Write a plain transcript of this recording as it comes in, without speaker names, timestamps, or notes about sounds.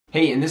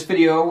Hey, in this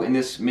video, in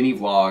this mini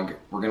vlog,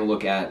 we're going to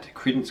look at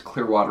Creedence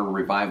Clearwater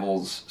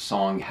Revival's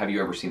song, Have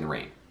You Ever Seen the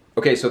Rain?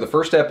 Okay, so the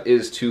first step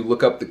is to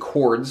look up the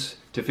chords,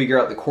 to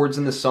figure out the chords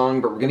in the song,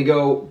 but we're going to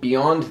go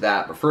beyond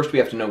that, but first we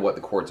have to know what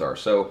the chords are.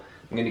 So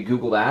I'm going to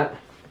Google that,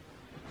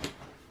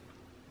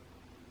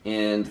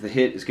 and the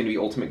hit is going to be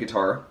Ultimate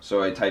Guitar.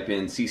 So I type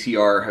in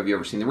CCR, Have You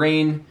Ever Seen the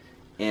Rain?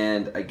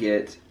 And I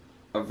get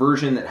a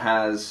version that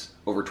has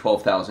over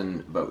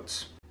 12,000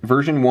 votes.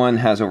 Version 1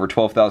 has over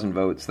 12,000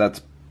 votes.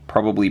 That's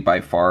probably by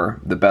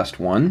far the best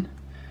one.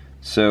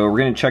 So we're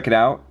going to check it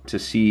out to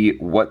see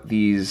what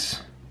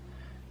these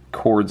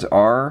chords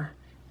are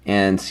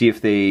and see if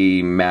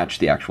they match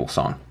the actual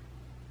song.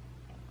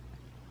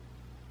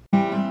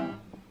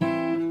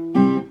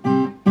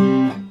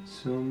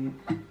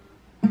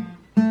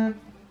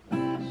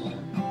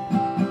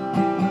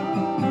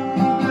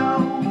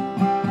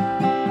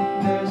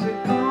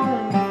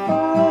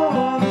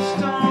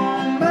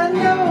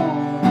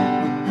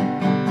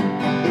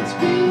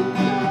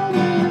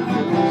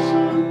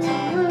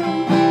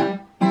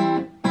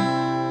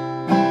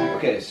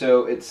 Okay,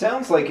 so it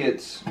sounds like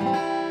it's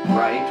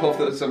right.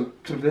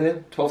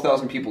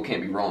 12,000 people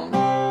can't be wrong.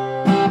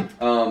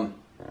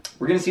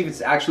 We're going to see if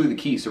it's actually the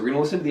key. So we're going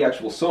to listen to the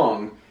actual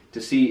song to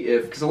see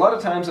if, because a lot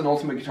of times on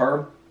Ultimate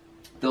Guitar,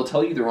 they'll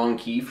tell you the wrong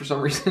key for some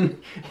reason,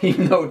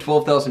 even though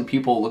 12,000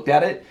 people looked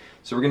at it.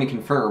 So we're going to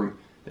confirm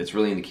that it's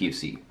really in the key of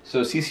C.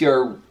 So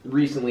CCR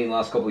recently, in the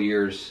last couple of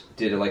years,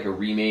 did like a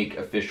remake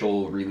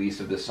official release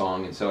of this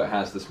song, and so it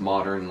has this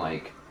modern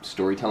like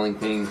storytelling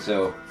thing.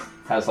 So it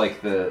has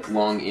like the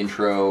long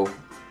intro,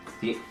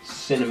 the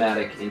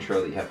cinematic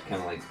intro that you have to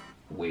kind of like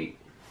wait,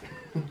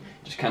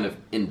 just kind of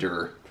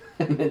endure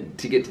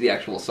to get to the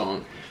actual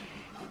song.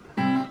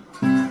 Oh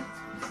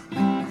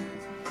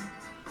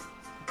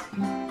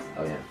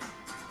yeah.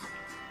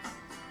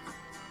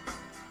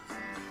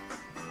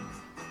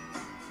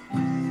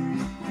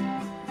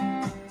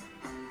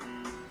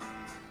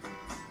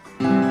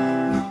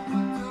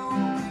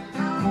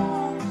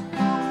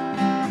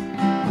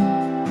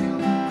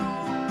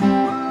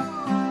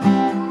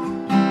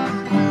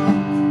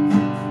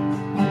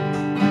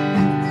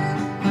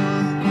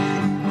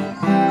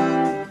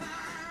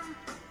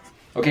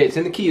 Okay, it's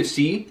in the key of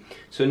C,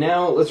 so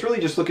now let's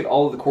really just look at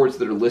all of the chords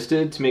that are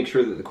listed to make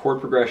sure that the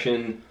chord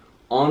progression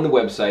on the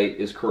website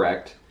is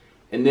correct,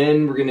 and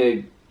then we're going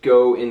to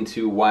go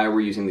into why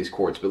we're using these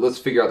chords, but let's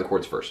figure out the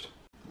chords first.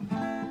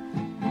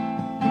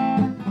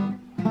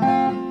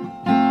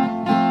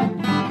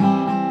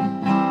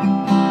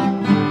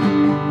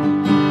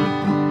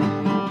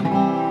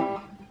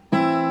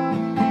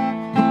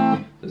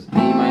 There's A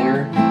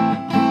minor,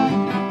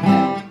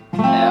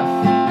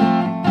 F,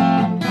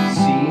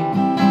 C,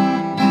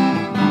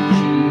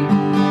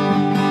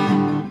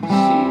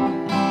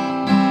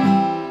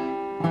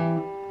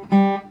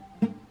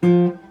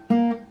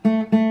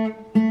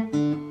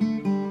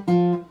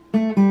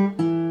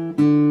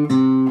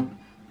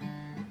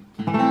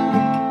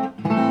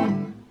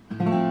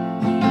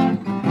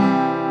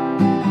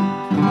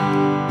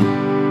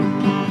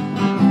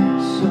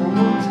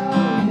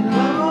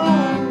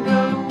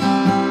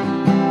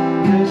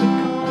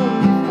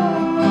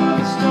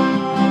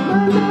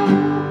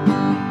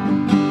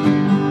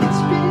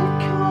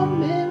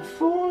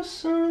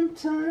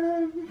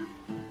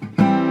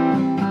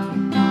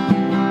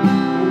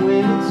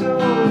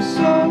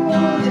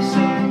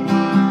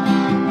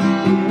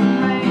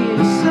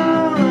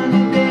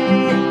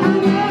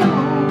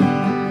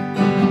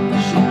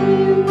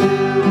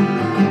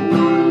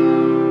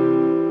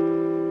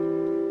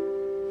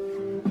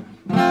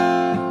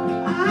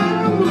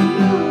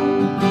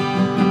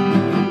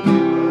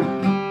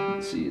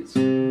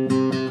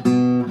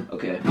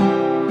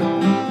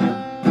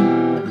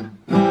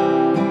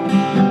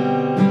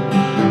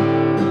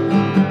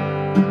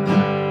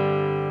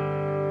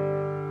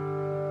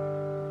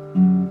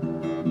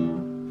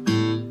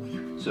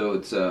 so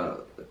it's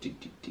D,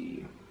 D,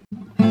 D.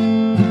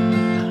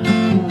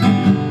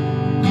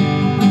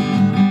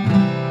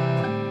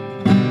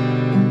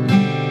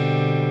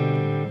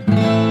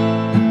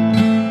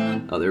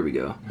 Oh, there we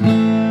go.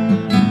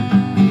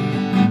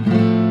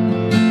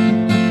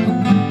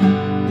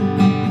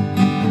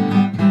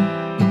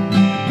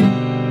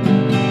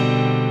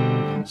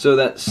 So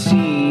that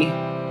C,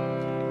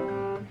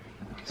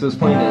 so it's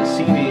playing a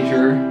C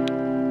major,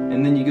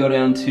 and then you go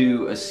down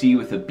to a C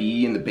with a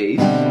B in the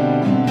bass.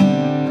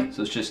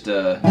 So it's just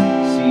a C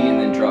and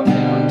then drop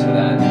down to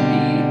that B,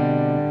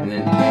 and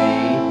then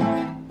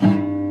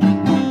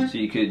A. So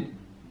you could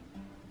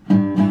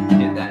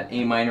hit that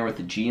A minor with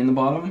a G in the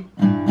bottom,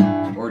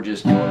 or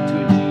just go up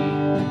to a G.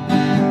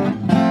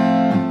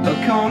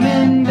 A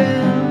coming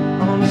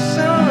down on a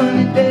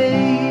sunny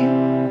day.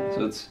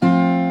 So it's,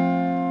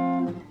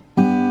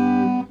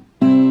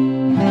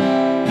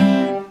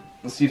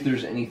 let's see if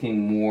there's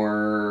anything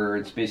more.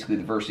 It's basically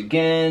the verse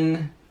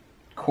again,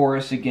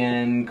 chorus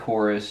again,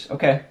 chorus.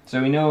 Okay,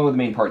 so we know the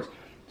main parts.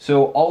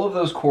 So all of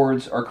those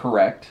chords are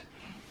correct.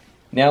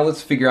 Now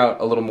let's figure out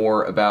a little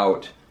more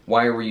about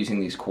why we're using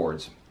these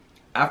chords.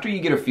 After you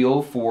get a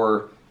feel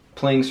for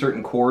playing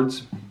certain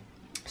chords,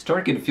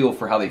 start to get a feel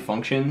for how they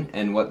function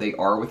and what they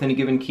are within a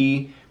given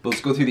key. But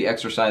let's go through the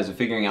exercise of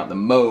figuring out the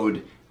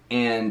mode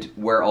and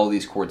where all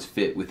these chords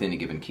fit within a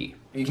given key.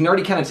 You can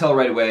already kind of tell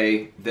right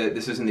away that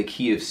this is in the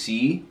key of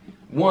C.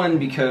 One,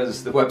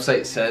 because the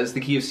website says the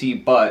key of C,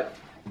 but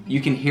you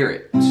can hear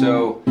it.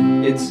 So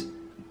it's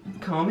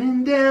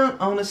coming down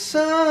on a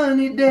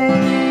sunny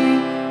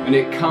day. When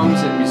it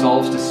comes, it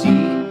resolves to C.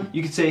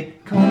 You could say,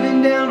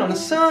 coming down on a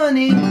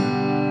sunny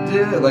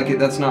day. Like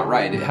that's not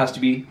right. It has to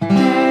be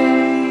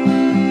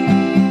day.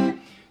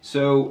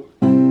 So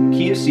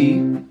key of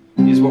C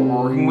is what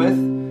we're working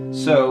with.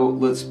 So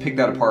let's pick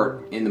that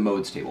apart in the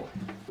modes table.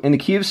 In the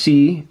key of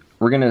C,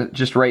 we're gonna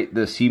just write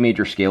the C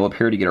major scale up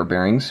here to get our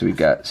bearings. So we've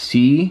got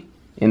C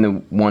in the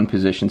 1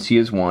 position, C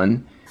is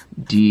 1,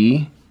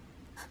 D,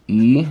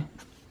 E,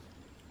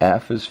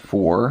 F is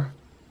 4,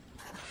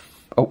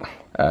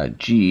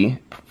 G,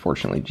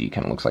 fortunately G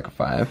kind of looks like a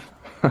 5,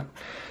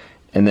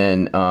 and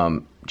then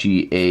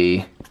G,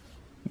 A,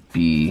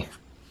 B,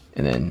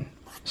 and then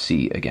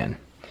C again.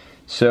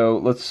 So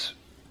let's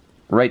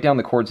write down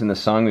the chords in this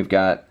song. We've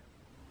got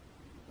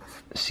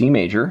C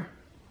major,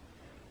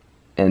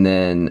 and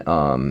then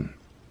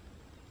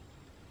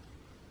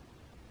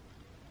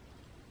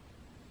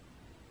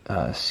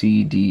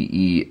C, D,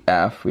 E,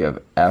 F. We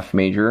have F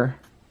major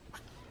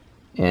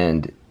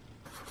and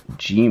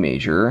G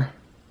major,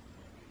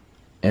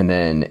 and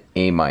then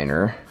A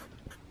minor.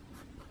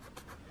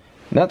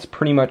 And that's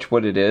pretty much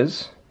what it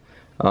is.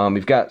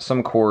 We've got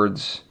some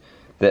chords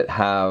that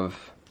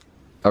have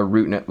a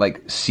root note,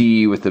 like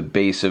C with the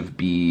bass of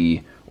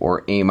B,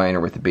 or A minor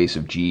with the bass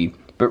of G.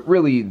 But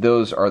really,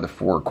 those are the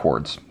 4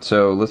 chords.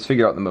 So let's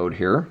figure out the mode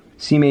here.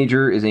 C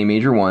major is a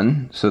major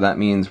 1, so that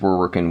means we're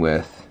working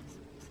with,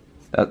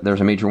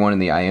 there's a major 1 in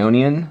the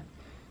Ionian,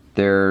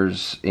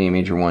 there's a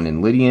major 1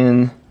 in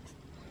Lydian,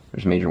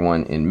 there's a major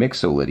 1 in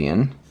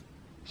Mixolydian.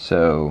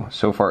 So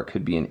far it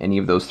could be in any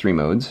of those 3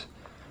 modes.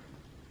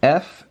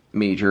 F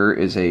major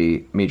is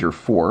a major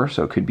 4,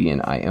 so it could be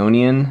in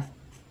Ionian,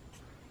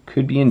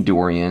 could be in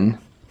Dorian,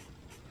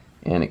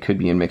 and it could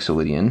be in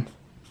Mixolydian.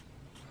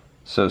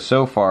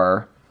 So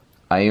far,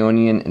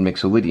 Ionian and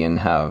Mixolydian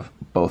have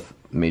both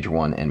major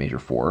 1 and major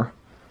 4.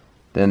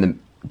 Then the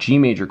G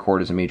major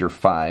chord is a major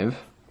 5.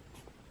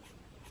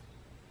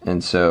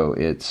 And so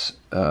it's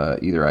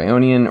either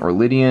Ionian or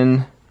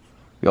Lydian.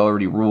 We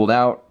already ruled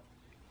out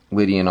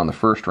Lydian on the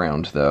first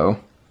round, though,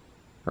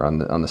 or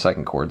on the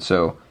second chord.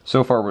 So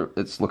far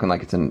it's looking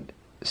like it's in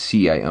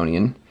C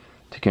Ionian.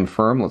 To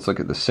confirm, let's look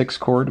at the 6th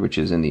chord, which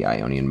is in the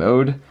Ionian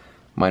mode.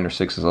 Minor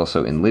 6 is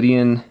also in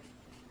Lydian,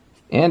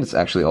 and it's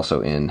actually also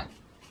in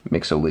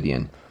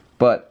Mixolydian.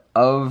 But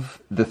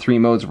of the 3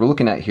 modes we're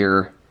looking at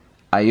here,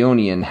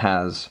 Ionian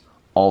has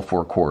all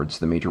 4 chords: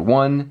 the major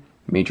 1,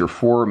 major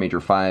 4, major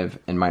 5,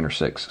 and minor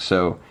 6.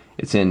 So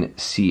it's in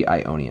C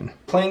Ionian.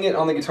 Playing it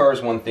on the guitar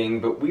is one thing,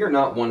 but we are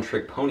not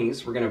one-trick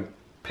ponies. We're going to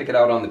pick it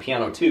out on the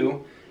piano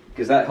too,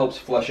 because that helps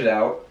flesh it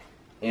out.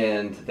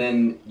 And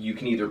then you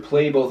can either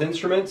play both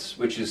instruments,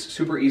 which is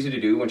super easy to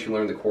do once you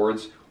learn the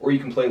chords, or you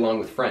can play along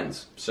with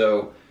friends.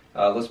 So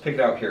let's pick it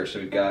out here. So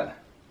we've got...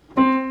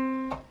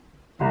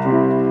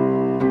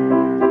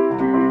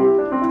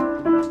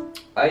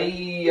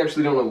 I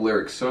actually don't know the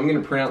lyrics, so I'm going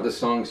to print out this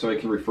song so I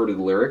can refer to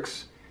the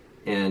lyrics,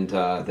 and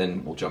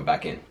then we'll jump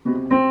back in.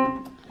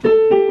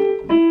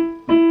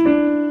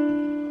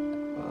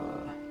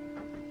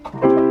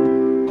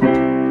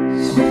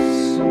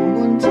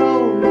 Someone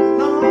told me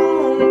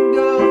long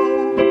ago,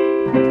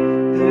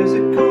 there's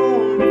a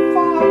calm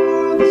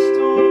before the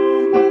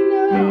storm. I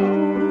know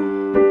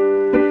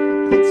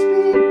it's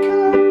been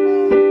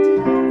coming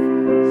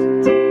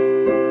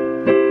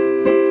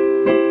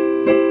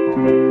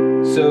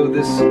down. So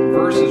this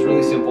verse is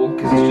really simple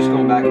because it's just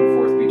going back and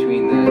forth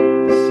between the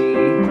C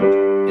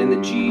and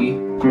the G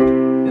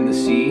and the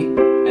C.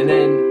 And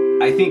then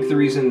I think the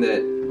reason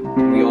that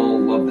we all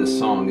love this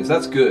song is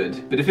that's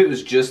good, but if it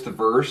was just the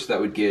verse, that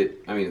would get,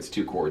 I mean, it's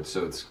 2 chords,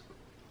 so it's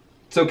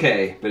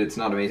okay, but it's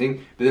not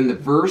amazing. But then the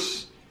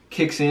verse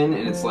kicks in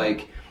and it's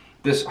like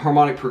this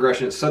harmonic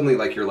progression. It's suddenly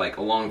like you're like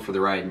along for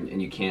the ride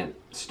and you can't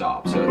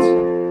stop. So it's,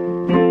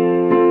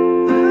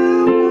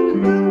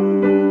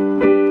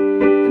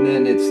 and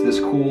then it's this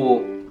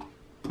cool,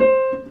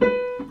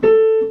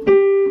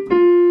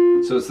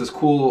 so it's this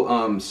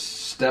cool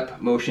step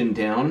motion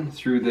down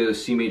through the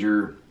C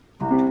major,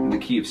 the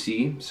key of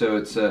C. So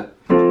it's let's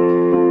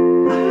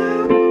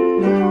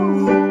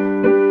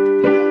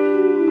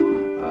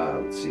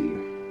see.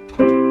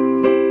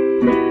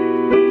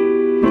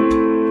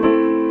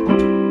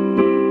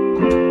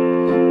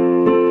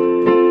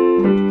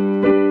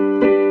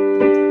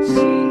 C,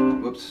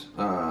 whoops,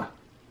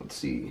 let's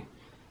see.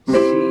 C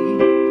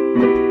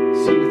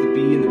with the B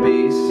and the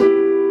bass,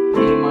 A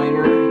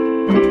minor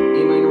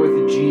with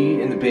the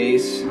G and the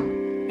bass,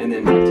 and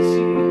then back to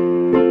C.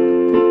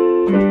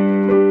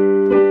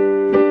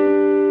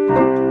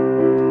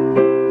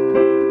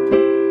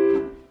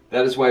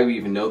 That is why we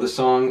even know the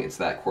song. It's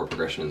that chord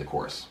progression in the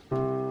chorus.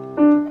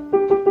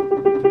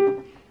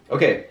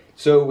 Okay,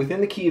 so within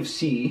the key of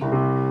C,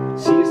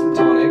 C is the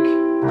tonic,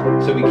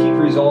 so we keep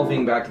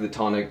resolving back to the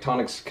tonic.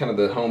 Tonic's kind of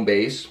the home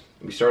base.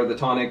 We start at the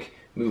tonic,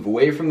 move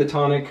away from the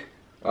tonic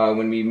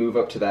when we move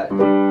up to that G,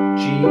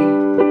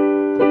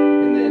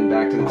 and then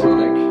back to the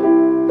tonic.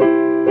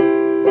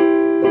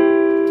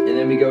 And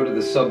then we go to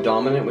the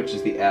subdominant, which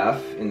is the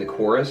F in the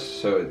chorus,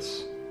 so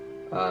it's,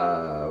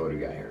 what do we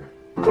got here?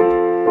 So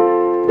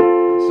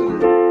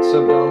the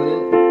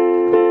subdominant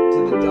to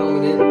the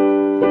dominant,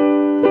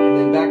 and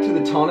then back to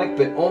the tonic,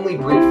 but only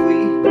briefly.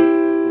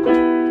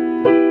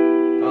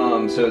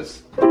 So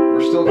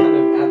we're still kind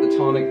of at the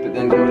tonic, but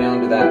then go down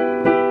to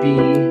that B.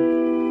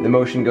 The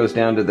motion goes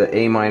down to the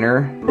A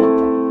minor,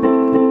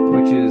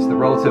 which is the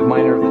relative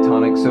minor of the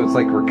tonic. So it's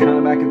like we're kind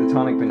of back at the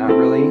tonic, but not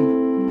really.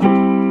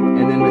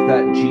 And then with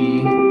that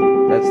G,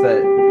 that's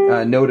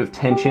that note of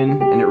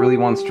tension, and it really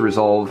wants to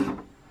resolve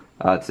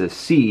to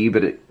C,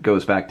 but it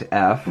goes back to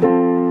F, which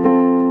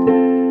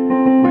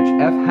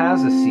F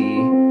has a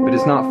C, but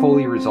it's not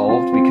fully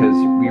resolved because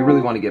we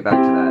really want to get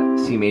back to that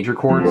C major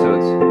chord. So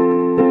it's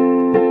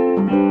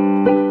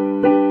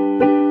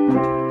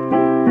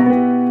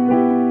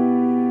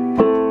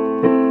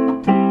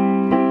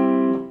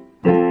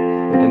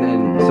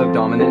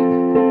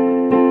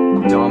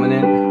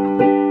dominant,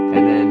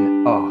 and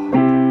then, oh,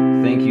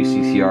 thank you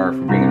CCR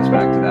for bringing us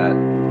back to that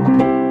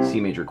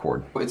C major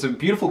chord. It's a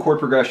beautiful chord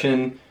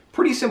progression,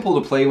 pretty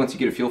simple to play once you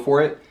get a feel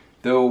for it,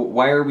 though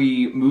why are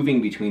we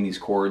moving between these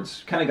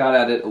chords? Kind of got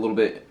at it a little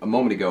bit a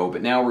moment ago,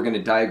 but now we're going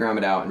to diagram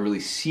it out and really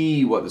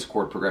see what this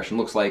chord progression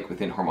looks like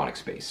within harmonic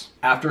space.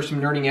 After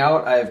some nerding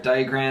out, I've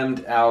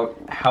diagrammed out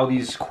how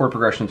these chord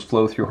progressions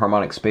flow through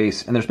harmonic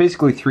space, and there's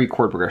basically three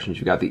chord progressions.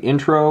 You've got the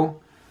intro,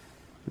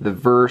 the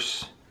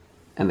verse,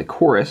 and the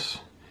chorus.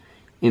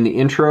 In the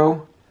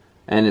intro,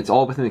 and it's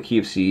all within the key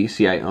of C,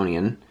 C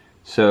Ionian.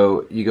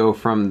 So you go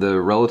from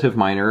the relative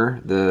minor,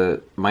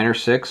 the minor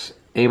 6,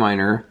 A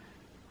minor,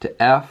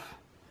 to F,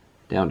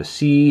 down to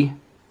C,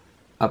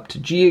 up to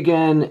G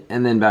again,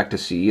 and then back to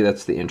C.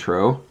 That's the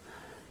intro.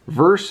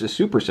 Verse is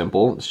super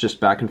simple. It's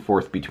just back and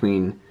forth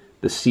between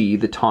the C,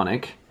 the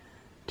tonic,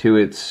 to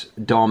its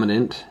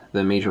dominant,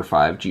 the major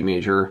 5, G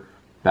major,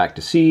 back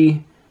to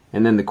C,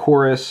 and then the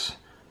chorus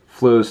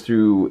flows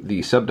through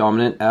the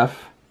subdominant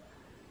F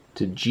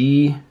to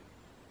G,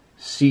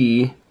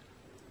 C,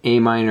 A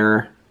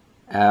minor,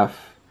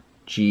 F,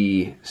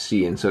 G,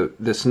 C. And so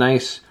this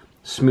nice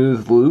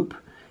smooth loop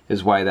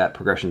is why that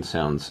progression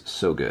sounds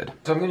so good.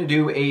 So I'm going to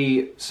do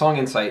a song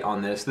insight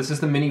on this. This is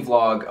the mini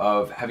vlog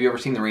of Have You Ever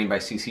Seen the Rain by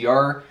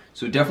CCR.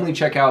 So definitely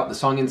check out the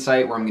song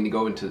insight where I'm going to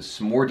go into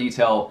some more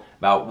detail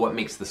about what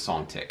makes the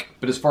song tick.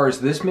 But as far as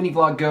this mini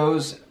vlog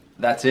goes,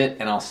 that's it,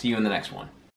 and I'll see you in the next one.